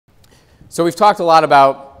So we've talked a lot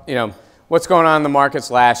about, what's going on in the markets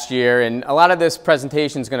last year, and a lot of this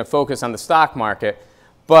presentation is going to focus on the stock market.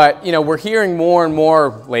 But, we're hearing more and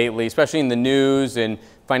more lately, especially in the news and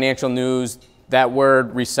financial news, that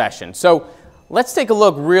word recession. So let's take a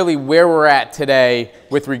look really where we're at today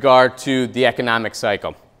with regard to the economic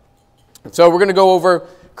cycle. So we're going to go over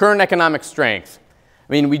current economic strength.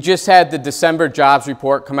 We just had the December jobs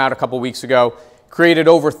report come out a couple weeks ago, created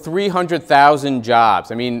over 300,000 jobs.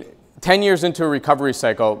 10 years into a recovery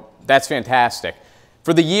cycle, that's fantastic.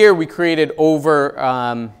 For the year, we created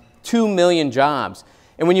over 2 million jobs.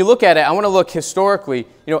 And when you look at it, I want to look historically,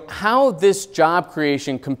 how this job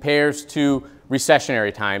creation compares to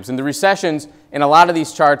recessionary times. And the recessions in a lot of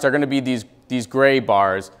these charts are going to be these gray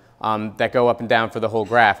bars that go up and down for the whole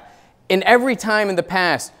graph. And every time in the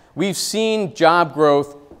past, we've seen job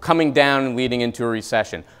growth coming down and leading into a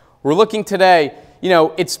recession. We're looking today,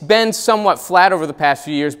 it's been somewhat flat over the past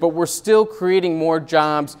few years, but we're still creating more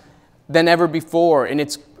jobs than ever before, and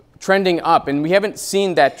it's trending up. And we haven't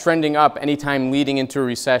seen that trending up anytime leading into a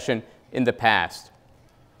recession in the past.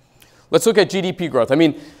 Let's look at GDP growth.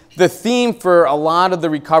 The theme for a lot of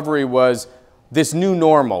the recovery was this new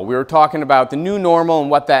normal. We were talking about the new normal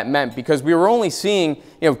and what that meant, because we were only seeing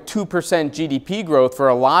 2% GDP growth for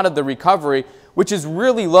a lot of the recovery, which is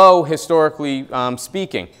really low historically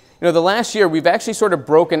speaking. The last year we've actually sort of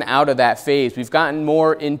broken out of that phase. We've gotten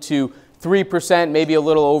more into 3%, maybe a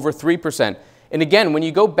little over 3%. And again, when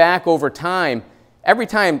you go back over time, every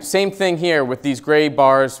time, same thing here with these gray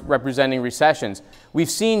bars representing recessions,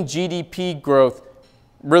 we've seen GDP growth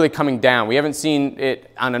really coming down. We haven't seen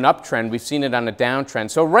it on an uptrend, we've seen it on a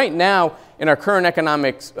downtrend. So right now, in our current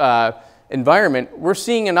economic environment, we're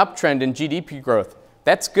seeing an uptrend in GDP growth.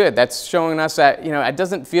 That's good. That's showing us that, it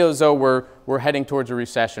doesn't feel as though we're heading towards a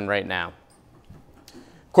recession right now.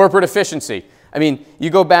 Corporate efficiency. You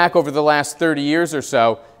go back over the last 30 years or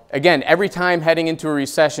so, again, every time heading into a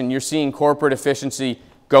recession, you're seeing corporate efficiency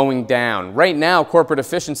going down. Right now, corporate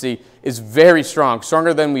efficiency is very strong,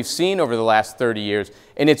 stronger than we've seen over the last 30 years,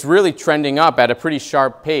 and it's really trending up at a pretty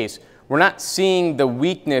sharp pace. We're not seeing the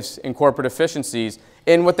weakness in corporate efficiencies,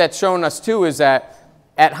 and what that's showing us too is that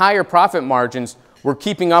at higher profit margins, we're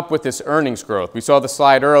keeping up with this earnings growth. We saw the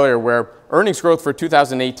slide earlier where earnings growth for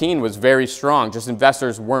 2018 was very strong, just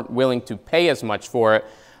investors weren't willing to pay as much for it.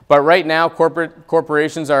 But right now,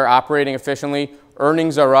 corporations are operating efficiently.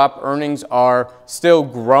 Earnings are up. Earnings are still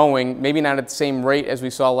growing, maybe not at the same rate as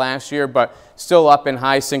we saw last year, but still up in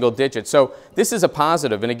high single digits. So this is a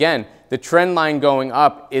positive. And again, the trend line going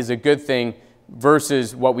up is a good thing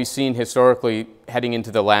versus what we've seen historically heading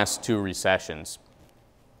into the last two recessions.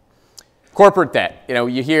 Corporate debt.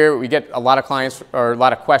 We get a lot of clients or a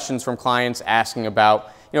lot of questions from clients asking about,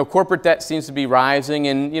 corporate debt seems to be rising,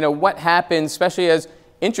 and what happens, especially as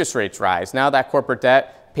interest rates rise. Now that corporate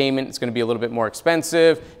debt payment is going to be a little bit more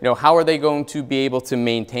expensive. How are they going to be able to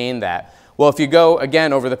maintain that? Well, if you go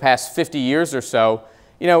again over the past 50 years or so,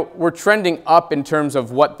 we're trending up in terms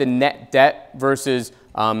of what the net debt versus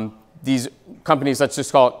these companies, let's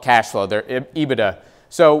just call it cash flow, their EBITDA.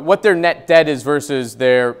 So what their net debt is versus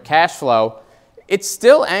their cash flow, it's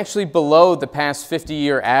still actually below the past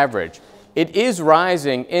 50-year average. It is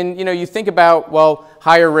rising, and you think about, well,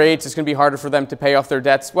 higher rates, it's going to be harder for them to pay off their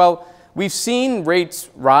debts. Well, we've seen rates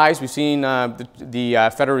rise. We've seen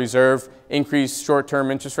the Federal Reserve increase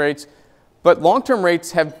short-term interest rates, but long-term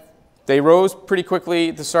rates they rose pretty quickly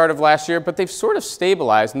at the start of last year, but they've sort of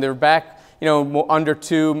stabilized, and they're back, under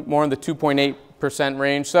 2, more in the 2.8%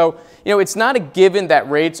 range. So, it's not a given that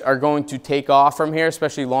rates are going to take off from here,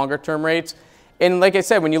 especially longer term rates. And like I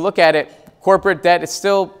said, when you look at it, corporate debt is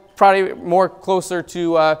still probably more closer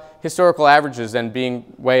to historical averages than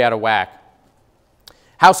being way out of whack.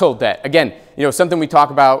 Household debt, again, something we talk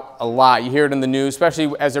about a lot. You hear it in the news,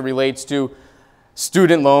 especially as it relates to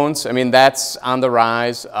student loans. That's on the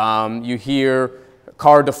rise. You hear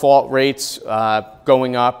car default rates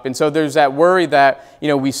going up. And so there's that worry that,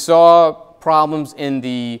 we saw problems in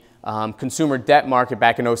the consumer debt market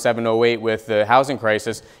back in 07, 08 with the housing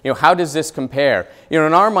crisis. How does this compare? In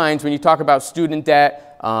our minds, when you talk about student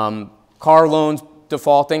debt, car loans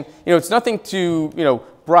defaulting, it's nothing to,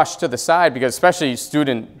 brush to the side, because especially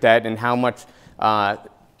student debt and how much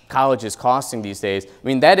college is costing these days.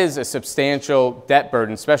 That is a substantial debt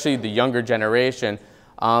burden, especially the younger generation.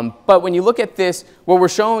 But when you look at this, what we're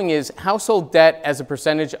showing is household debt as a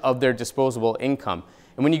percentage of their disposable income.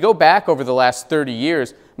 And when you go back over the last 30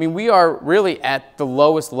 years, we are really at the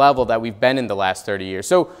lowest level that we've been in the last 30 years.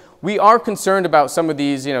 So we are concerned about some of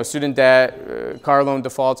these, student debt, car loan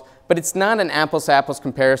defaults, but it's not an apples-to-apples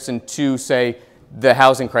comparison to, say, the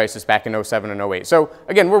housing crisis back in 07 and 08. So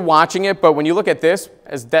again, we're watching it, but when you look at this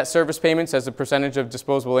as debt service payments as a percentage of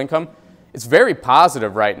disposable income, it's very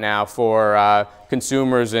positive right now for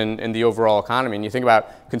consumers and the overall economy. And you think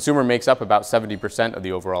about consumer makes up about 70% of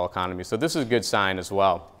the overall economy. So this is a good sign as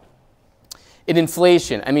well. In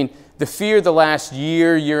inflation, I mean, the fear the last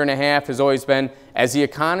year, year and a half has always been as the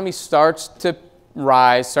economy starts to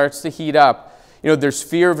rise, starts to heat up, there's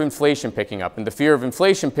fear of inflation picking up. And the fear of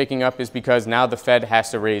inflation picking up is because now the Fed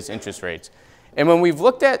has to raise interest rates. And when we've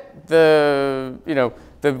looked at the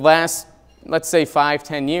last, let's say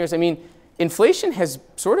 5-10 years, I mean, inflation has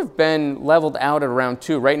sort of been leveled out at around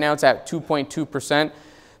 2. Right now it's at 2.2%.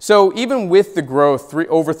 So even with the growth,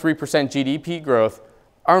 over 3% GDP growth,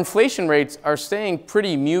 our inflation rates are staying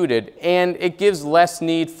pretty muted, and it gives less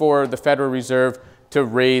need for the Federal Reserve to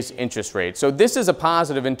raise interest rates. So this is a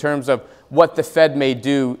positive in terms of what the Fed may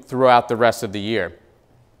do throughout the rest of the year.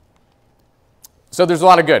 So there's a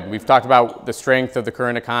lot of good. We've talked about the strength of the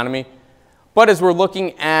current economy. But as we're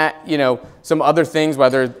looking at, some other things,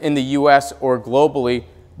 whether in the U.S. or globally,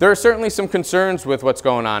 there are certainly some concerns with what's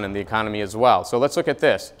going on in the economy as well. So let's look at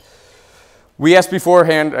this. We asked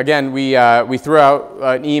beforehand, again, we threw out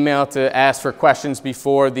an email to ask for questions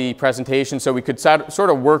before the presentation so we could sort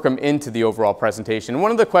of work them into the overall presentation. And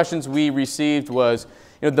one of the questions we received was,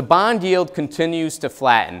 the bond yield continues to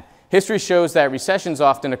flatten. History shows that recessions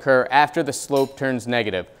often occur after the slope turns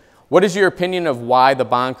negative. What is your opinion of why the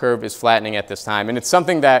bond curve is flattening at this time? And it's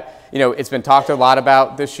something that, it's been talked a lot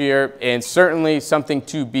about this year, and certainly something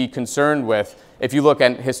to be concerned with if you look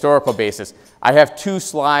at historical basis. I have 2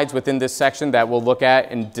 slides within this section that we'll look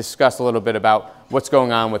at and discuss a little bit about what's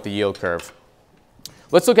going on with the yield curve.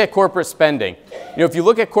 Let's look at corporate spending. If you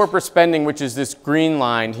look at corporate spending, which is this green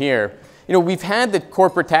line here, we've had the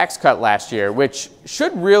corporate tax cut last year, which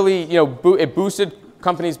should really, it boosted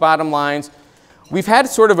companies' bottom lines. We've had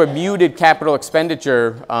sort of a muted capital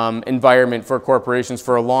expenditure environment for corporations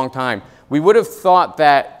for a long time. We would have thought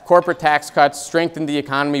that corporate tax cuts strengthened the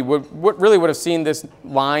economy, really would have seen this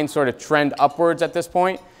line sort of trend upwards at this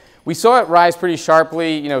point. We saw it rise pretty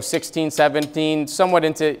sharply, 16, 17, somewhat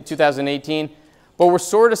into 2018, but we're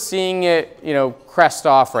sort of seeing it, crest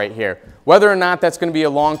off right here. Whether or not that's going to be a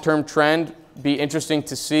long-term trend, be interesting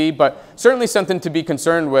to see, but certainly something to be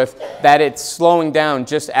concerned with that it's slowing down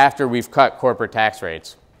just after we've cut corporate tax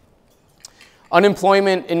rates.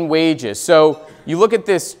 Unemployment and wages. So you look at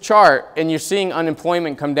this chart and you're seeing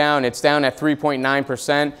unemployment come down. It's down at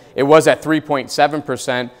 3.9%. It was at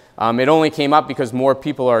 3.7%. It only came up because more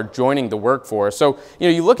people are joining the workforce. So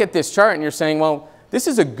you look at this chart and you're saying, well, this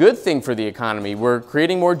is a good thing for the economy. We're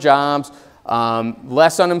creating more jobs,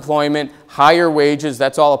 less unemployment, higher wages.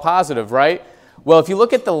 That's all a positive, right? Well, if you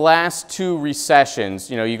look at the last 2 recessions,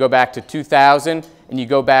 you go back to 2000 and you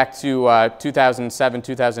go back to 2007,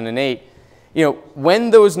 2008, when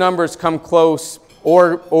those numbers come close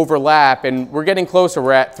or overlap, and we're getting closer,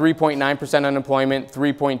 we're at 3.9% unemployment,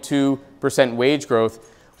 3.2% wage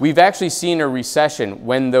growth, we've actually seen a recession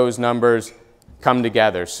when those numbers come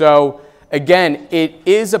together. So again, it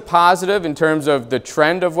is a positive in terms of the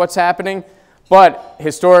trend of what's happening, but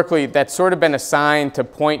historically that's sort of been a sign to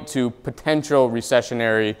point to potential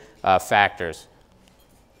recessionary factors.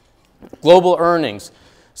 Global earnings.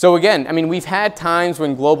 So again, I mean, we've had times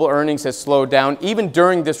when global earnings has slowed down, even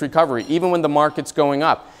during this recovery, even when the market's going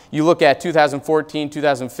up. You look at 2014,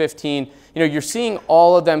 2015, you're seeing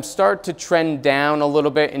all of them start to trend down a little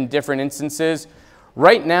bit in different instances.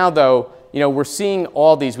 Right now, though, we're seeing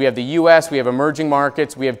all these. We have the US, we have emerging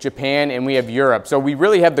markets, we have Japan, and we have Europe. So we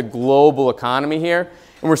really have the global economy here.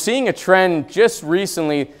 And we're seeing a trend just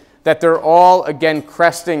recently that they're all, again,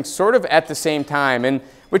 cresting sort of at the same time. And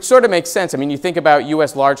which sort of makes sense. I mean, you think about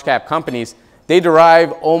U.S. large cap companies, they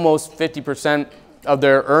derive almost 50% of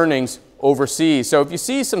their earnings overseas. So if you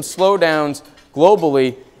see some slowdowns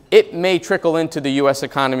globally, it may trickle into the U.S.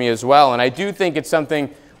 economy as well. And I do think it's something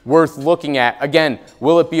worth looking at. Again,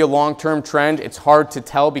 will it be a long-term trend? It's hard to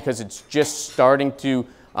tell because it's just starting to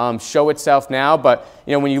show itself now. But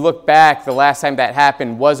when you look back, the last time that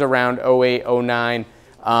happened was around 08, 09.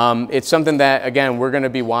 It's something that, again, we're going to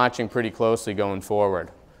be watching pretty closely going forward.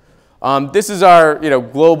 This is our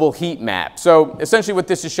global heat map. So essentially what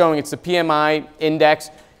this is showing, it's the PMI index.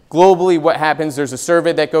 Globally, what happens, there's a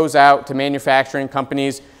survey that goes out to manufacturing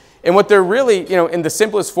companies. And what they're really, in the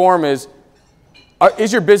simplest form is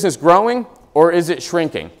your business growing or is it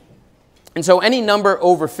shrinking? And so any number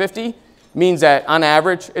over 50 means that on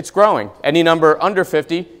average it's growing. Any number under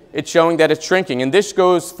 50, it's showing that it's shrinking. And this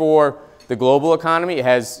goes for the global economy. It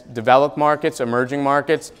has developed markets, emerging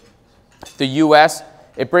markets, the US.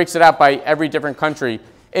 It breaks it out by every different country.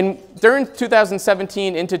 And during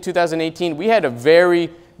 2017 into 2018, we had a very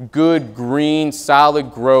good green,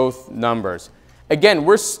 solid growth numbers. Again,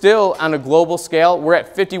 we're still on a global scale, we're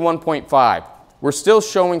at 51.5. We're still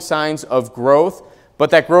showing signs of growth, but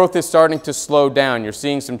that growth is starting to slow down. You're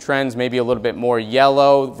seeing some trends, maybe a little bit more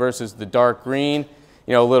yellow versus the dark green,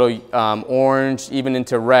 a little orange, even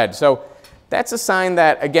into red. So that's a sign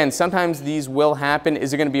that, again, sometimes these will happen.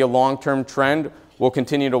 Is it going to be a long-term trend? We'll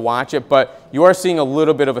continue to watch it, but you are seeing a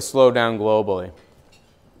little bit of a slowdown globally.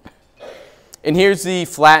 And here's the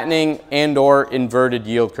flattening and/or inverted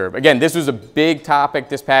yield curve. Again, this was a big topic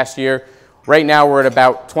this past year. Right now, we're at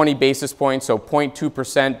about 20 basis points, so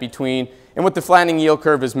 0.2% between. And what the flattening yield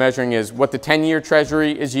curve is measuring is what the 10-year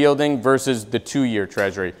Treasury is yielding versus the 2-year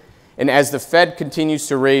Treasury. And as the Fed continues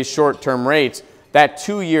to raise short-term rates, that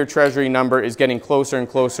 2-year Treasury number is getting closer and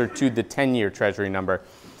closer to the 10-year Treasury number.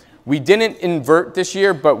 We didn't invert this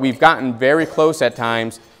year, but we've gotten very close at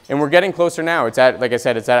times, and we're getting closer now. It's at, like I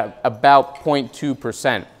said, it's at about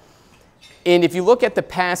 0.2%. And if you look at the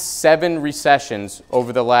past 7 recessions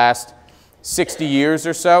over the last 60 years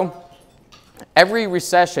or so, every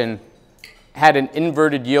recession had an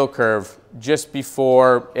inverted yield curve just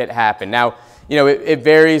before it happened. Now, it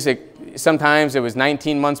varies. Sometimes it was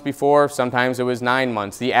 19 months before, sometimes it was 9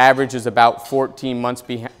 months. The average is about 14 months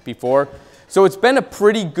before. So it's been a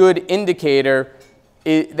pretty good indicator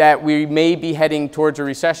that we may be heading towards a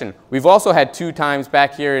recession. We've also had 2 times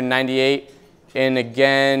back here in '98 and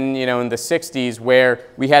again, in the 60s where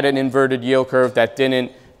we had an inverted yield curve that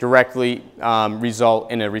didn't directly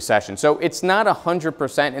result in a recession. So it's not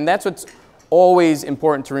 100%, and that's what's always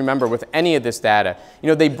important to remember with any of this data.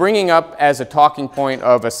 They bringing up as a talking point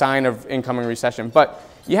of a sign of incoming recession, but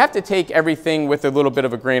you have to take everything with a little bit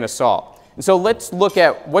of a grain of salt. And so let's look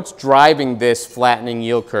at what's driving this flattening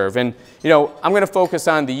yield curve. And I'm going to focus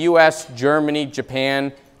on the US, Germany,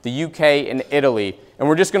 Japan, the UK, and Italy. And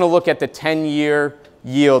we're just going to look at the 10-year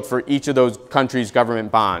yield for each of those countries'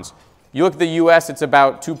 government bonds. You look at the US, it's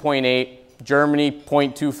about 2.8, Germany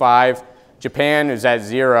 0.25, Japan is at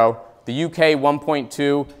 0, the UK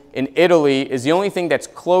 1.2, and Italy is the only thing that's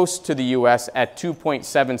close to the US at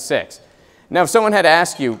 2.76. Now, if someone had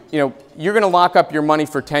asked you, you're going to lock up your money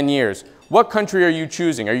for 10 years, what country are you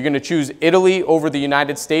choosing? Are you going to choose Italy over the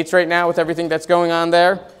United States right now with everything that's going on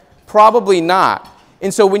there? Probably not.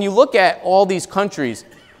 And so when you look at all these countries,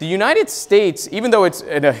 the United States, even though it's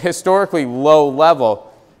at a historically low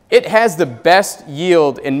level, it has the best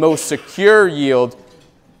yield and most secure yield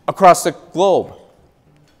across the globe.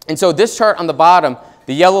 And so this chart on the bottom,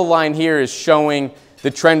 the yellow line here is showing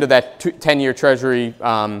the trend of that 10-year Treasury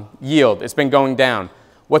yield. It's been going down.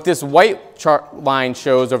 What this white chart line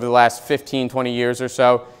shows over the last 15, 20 years or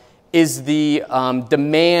so is the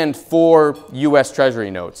demand for U.S. Treasury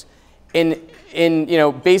notes. In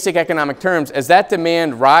basic economic terms, as that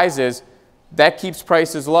demand rises, that keeps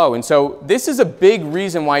prices low. And so this is a big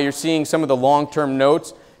reason why you're seeing some of the long-term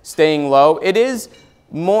notes staying low. It is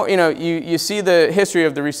more, you see the history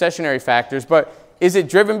of the recessionary factors, but is it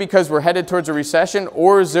driven because we're headed towards a recession,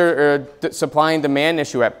 or is there a supply and demand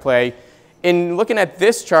issue at play? In looking at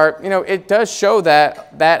this chart, it does show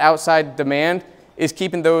that that outside demand is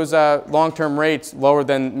keeping those long-term rates lower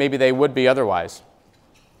than maybe they would be otherwise.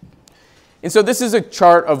 And so this is a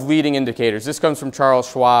chart of leading indicators. This comes from Charles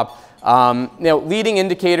Schwab. Leading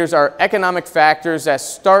indicators are economic factors that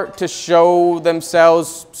start to show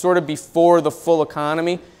themselves sort of before the full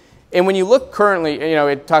economy. And when you look currently,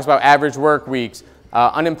 it talks about average work weeks,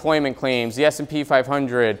 unemployment claims, the S&P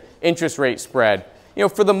 500, interest rate spread.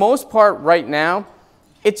 For the most part right now,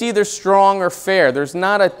 it's either strong or fair. There's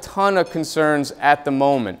not a ton of concerns at the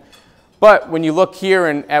moment. But when you look here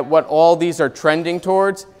and at what all these are trending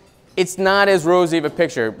towards, it's not as rosy of a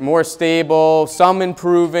picture. More stable, some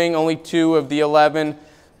improving, only 2 of the 11,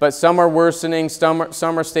 but some are worsening, some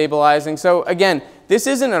are stabilizing. So again, this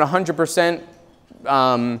isn't a 100%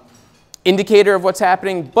 indicator of what's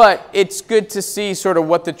happening, but it's good to see sort of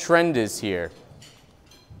what the trend is here.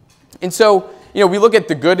 And so, we look at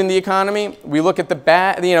the good in the economy, we look at the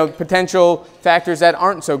bad, potential factors that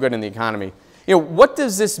aren't so good in the economy. What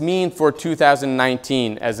does this mean for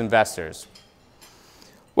 2019 as investors?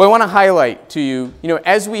 Well, I want to highlight to you,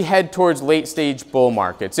 as we head towards late-stage bull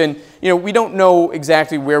markets, and, we don't know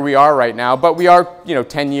exactly where we are right now, but we are,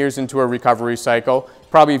 10 years into a recovery cycle.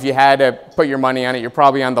 Probably if you had to put your money on it, you're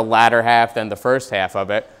probably on the latter half than the first half of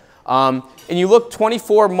it. And you look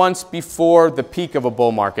 24 months before the peak of a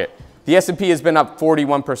bull market, the S&P has been up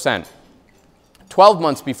 41%. 12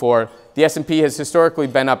 months before, the S&P has historically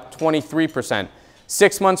been up 23%.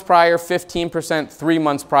 6 months prior, 15%. 3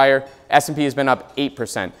 months prior, S&P has been up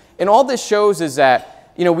 8%. And all this shows is that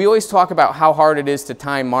we always talk about how hard it is to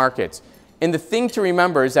time markets. And the thing to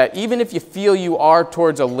remember is that even if you feel you are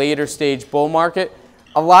towards a later stage bull market,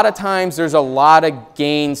 a lot of times there's a lot of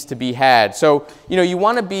gains to be had. So, you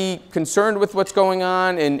want to be concerned with what's going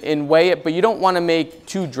on and weigh it, but you don't want to make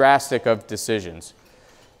too drastic of decisions.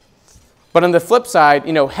 But on the flip side,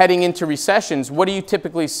 heading into recessions, what do you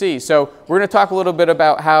typically see? So we're going to talk a little bit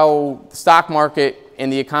about how the stock market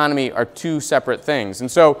and the economy are two separate things.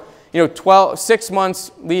 And so, 6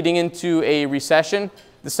 months leading into a recession,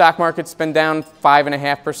 the stock market's been down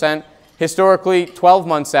 5.5%. Historically, 12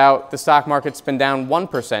 months out, the stock market's been down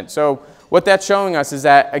 1%. So what that's showing us is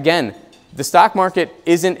that, again, the stock market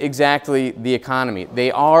isn't exactly the economy.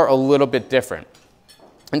 They are a little bit different.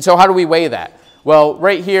 And so how do we weigh that? Well,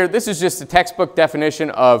 right here, this is just a textbook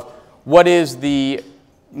definition of what is the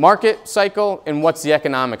market cycle and what's the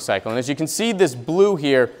economic cycle. And as you can see, this blue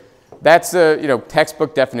here, that's the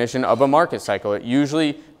textbook definition of a market cycle. It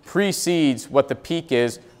usually precedes what the peak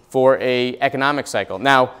is for an economic cycle.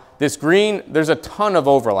 Now, this green, there's a ton of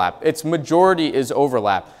overlap. Its majority is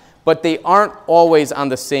overlap, but they aren't always on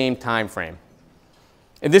the same time frame.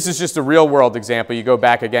 And this is just a real world example. You go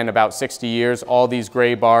back again about 60 years. All these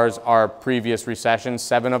gray bars are previous recessions,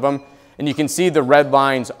 7 of them. And you can see the red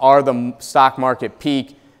lines are the stock market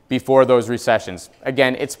peak before those recessions.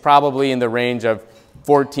 Again, it's probably in the range of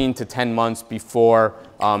 14 to 10 months before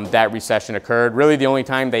that recession occurred. Really, the only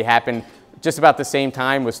time they happened just about the same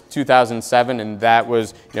time was 2007, and that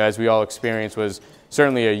was, as we all experienced, was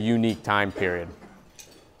certainly a unique time period.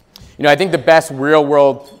 I think the best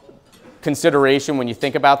real-world consideration when you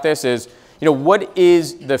think about this is, what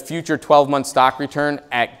is the future 12-month stock return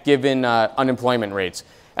at given unemployment rates?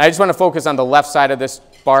 And I just want to focus on the left side of this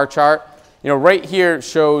bar chart. Right here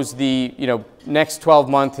shows the next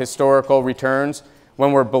 12-month historical returns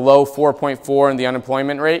when we're below 4.4 in the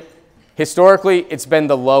unemployment rate. Historically, it's been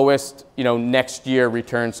the lowest, next year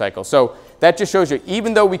return cycle. So that just shows you,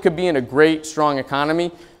 even though we could be in a great, strong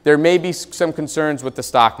economy, there may be some concerns with the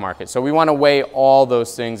stock market. So we want to weigh all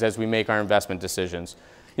those things as we make our investment decisions.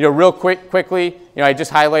 Real quickly, I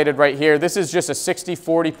just highlighted right here, this is just a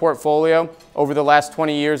 60-40 portfolio over the last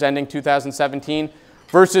 20 years ending 2017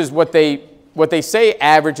 versus what they say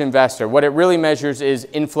average investor. What it really measures is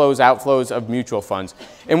inflows, outflows of mutual funds.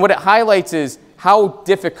 And what it highlights is how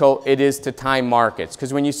difficult it is to time markets.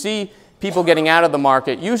 Because when you see people getting out of the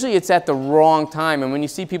market, usually it's at the wrong time. And when you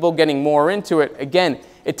see people getting more into it, again,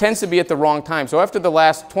 it tends to be at the wrong time. So after the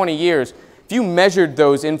last 20 years, if you measured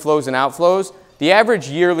those inflows and outflows, the average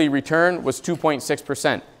yearly return was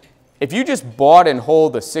 2.6%. If you just bought and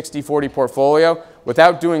hold a 60-40 portfolio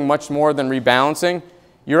without doing much more than rebalancing,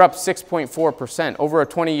 you're up 6.4%. Over a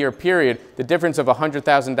 20-year period, the difference of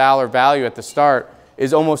 $100,000 value at the start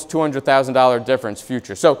is almost $200,000 difference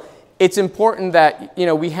future. So it's important that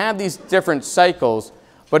we have these different cycles,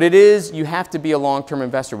 but you have to be a long-term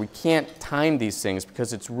investor. We can't time these things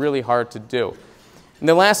because it's really hard to do. And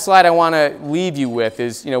the last slide I want to leave you with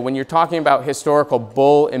is, when you're talking about historical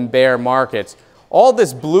bull and bear markets, all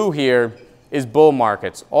this blue here is bull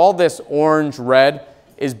markets. All this orange, red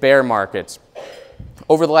is bear markets.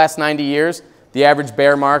 Over the last 90 years, the average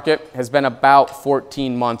bear market has been about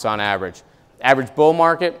 14 months on average. Average bull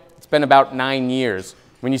market, it's been about 9 years.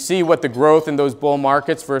 When you see what the growth in those bull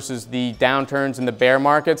markets versus the downturns in the bear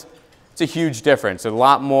markets, it's a huge difference. A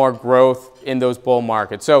lot more growth in those bull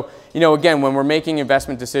markets. So, again, when we're making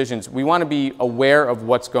investment decisions, we want to be aware of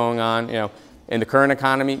what's going on, in the current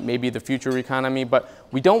economy, maybe the future economy, but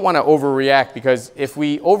we don't want to overreact, because if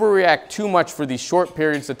we overreact too much for these short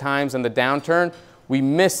periods of times on the downturn, we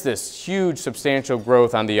miss this huge substantial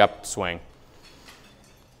growth on the upswing.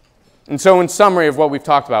 And so in summary of what we've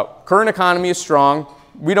talked about, current economy is strong.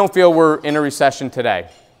 We don't feel we're in a recession today.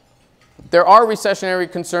 There are recessionary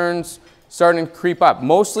concerns starting to creep up,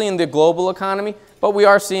 mostly in the global economy, but we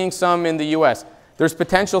are seeing some in the U.S. There's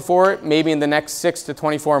potential for it maybe in the next 6 to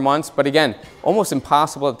 24 months, but again, almost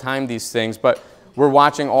impossible to time these things, but we're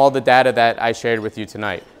watching all the data that I shared with you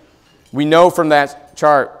tonight. We know from that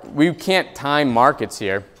chart, we can't time markets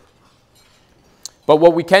here, but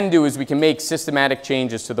what we can do is we can make systematic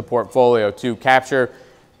changes to the portfolio to capture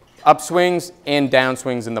upswings and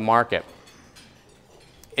downswings in the market.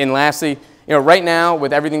 And lastly, right now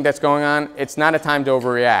with everything that's going on, it's not a time to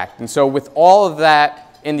overreact. And so with all of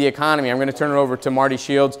that in the economy, I'm going to turn it over to Marty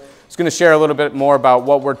Shields, who's going to share a little bit more about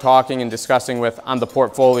what we're talking and discussing with on the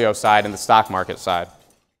portfolio side and the stock market side.